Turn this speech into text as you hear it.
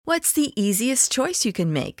What's the easiest choice you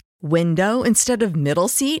can make? Window instead of middle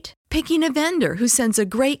seat? Picking a vendor who sends a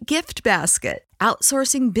great gift basket?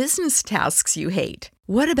 Outsourcing business tasks you hate?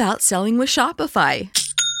 What about selling with Shopify?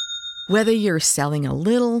 Whether you're selling a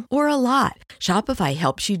little or a lot, Shopify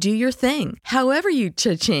helps you do your thing, however you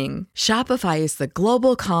cha-ching. Shopify is the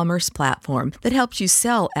global commerce platform that helps you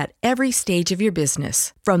sell at every stage of your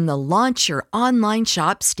business. From the launch your online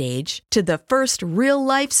shop stage to the first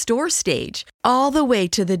real-life store stage, all the way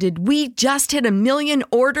to the did we just hit a million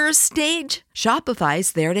orders stage.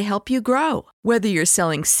 Shopify's there to help you grow. Whether you're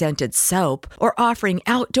selling scented soap or offering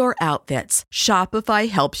outdoor outfits, Shopify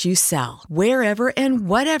helps you sell. Wherever and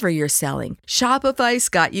whatever you're selling, Shopify's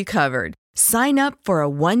got you covered. Sign up for a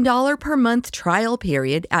 $1 per month trial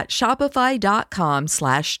period at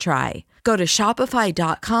shopify.com/try. Go to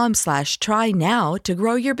shopify.com/try now to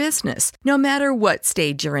grow your business, no matter what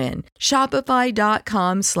stage you're in.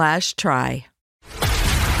 Shopify.com/try.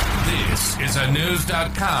 This is a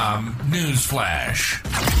News.com news flash.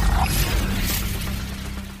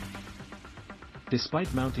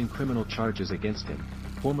 Despite mounting criminal charges against him,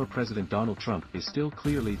 former President Donald Trump is still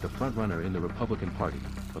clearly the frontrunner in the Republican Party,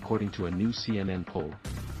 according to a new CNN poll.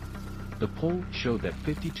 The poll showed that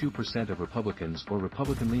 52% of Republicans or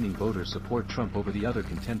Republican-leaning voters support Trump over the other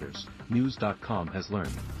contenders, News.com has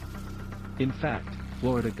learned. In fact,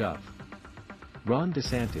 Florida Gov. Ron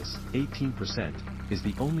DeSantis, 18%, is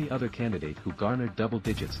the only other candidate who garnered double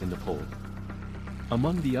digits in the poll.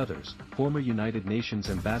 Among the others, former United Nations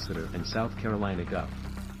Ambassador and South Carolina Gov.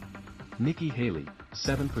 Nikki Haley,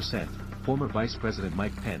 7%, former Vice President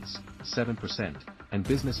Mike Pence, 7%, and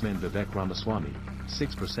businessman Vivek Ramaswamy,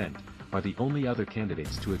 6%, are the only other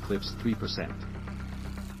candidates to eclipse 3%.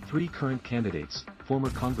 Three current candidates, former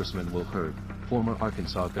Congressman Will Hurd, former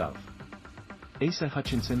Arkansas Gov. Asa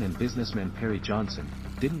Hutchinson and businessman Perry Johnson,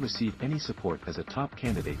 didn't receive any support as a top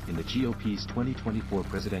candidate in the GOP's 2024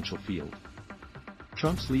 presidential field.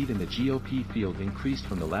 Trump's lead in the GOP field increased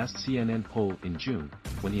from the last CNN poll in June,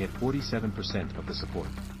 when he had 47% of the support.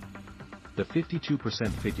 The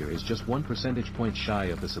 52% figure is just 1 percentage point shy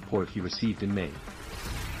of the support he received in May.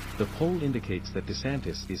 The poll indicates that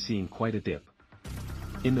DeSantis is seeing quite a dip.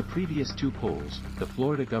 In the previous two polls, the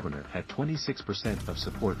Florida governor had 26% of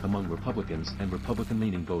support among Republicans and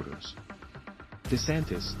Republican-leaning voters.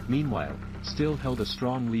 DeSantis, meanwhile, still held a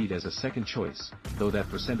strong lead as a second choice, though that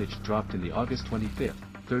percentage dropped in the August 25,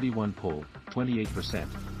 31 poll, 28%,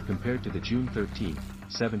 compared to the June 13,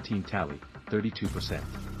 17 tally, 32%.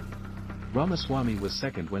 Ramaswamy was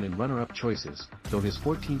second when in runner-up choices, though his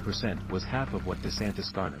 14% was half of what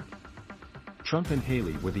DeSantis garnered. Trump and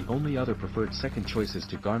Haley were the only other preferred second choices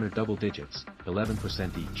to garner double digits,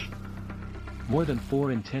 11% each. More than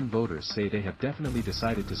 4 in 10 voters say they have definitely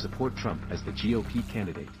decided to support Trump as the GOP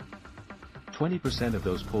candidate. 20% of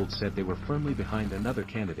those polled said they were firmly behind another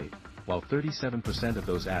candidate, while 37% of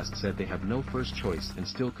those asked said they have no first choice and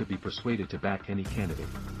still could be persuaded to back any candidate.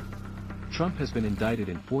 Trump has been indicted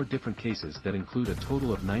in 4 different cases that include a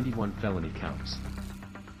total of 91 felony counts.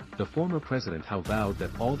 The former president vowed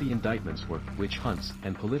that all the indictments were witch hunts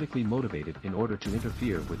and politically motivated in order to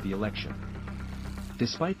interfere with the election.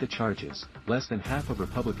 Despite the charges, less than half of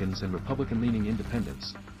Republicans and Republican-leaning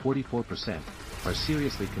independents, 44%, are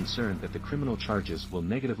seriously concerned that the criminal charges will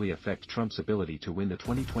negatively affect Trump's ability to win the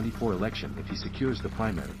 2024 election if he secures the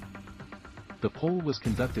primary. The poll was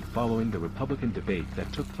conducted following the Republican debate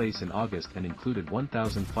that took place in August and included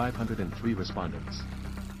 1,503 respondents.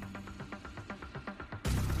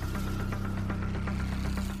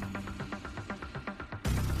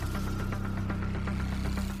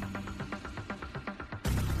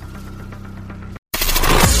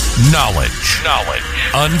 Knowledge.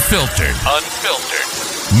 Unfiltered.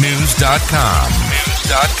 News.com.